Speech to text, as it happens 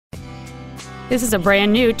This is a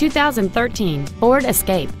brand new 2013 Ford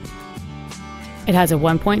Escape. It has a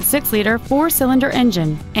 1.6-liter four-cylinder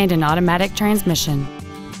engine and an automatic transmission.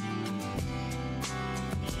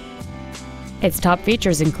 Its top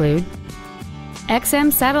features include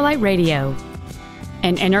XM satellite radio,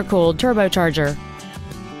 an intercooled turbocharger,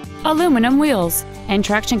 aluminum wheels, and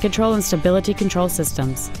traction control and stability control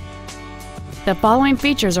systems. The following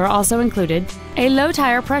features are also included: a low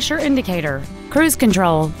tire pressure indicator, cruise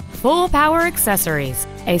control, full power accessories,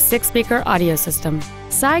 a 6-speaker audio system,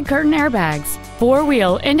 side curtain airbags,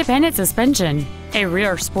 4-wheel independent suspension, a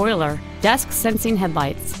rear spoiler, dusk sensing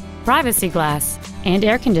headlights, privacy glass, and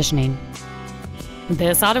air conditioning.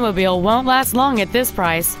 This automobile won't last long at this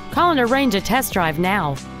price. Call and arrange a test drive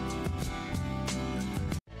now.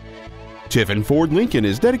 Tiffin Ford Lincoln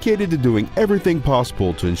is dedicated to doing everything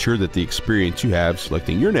possible to ensure that the experience you have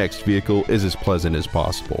selecting your next vehicle is as pleasant as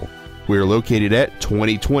possible. We are located at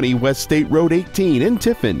 2020 West State Road 18 in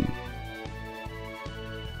Tiffin.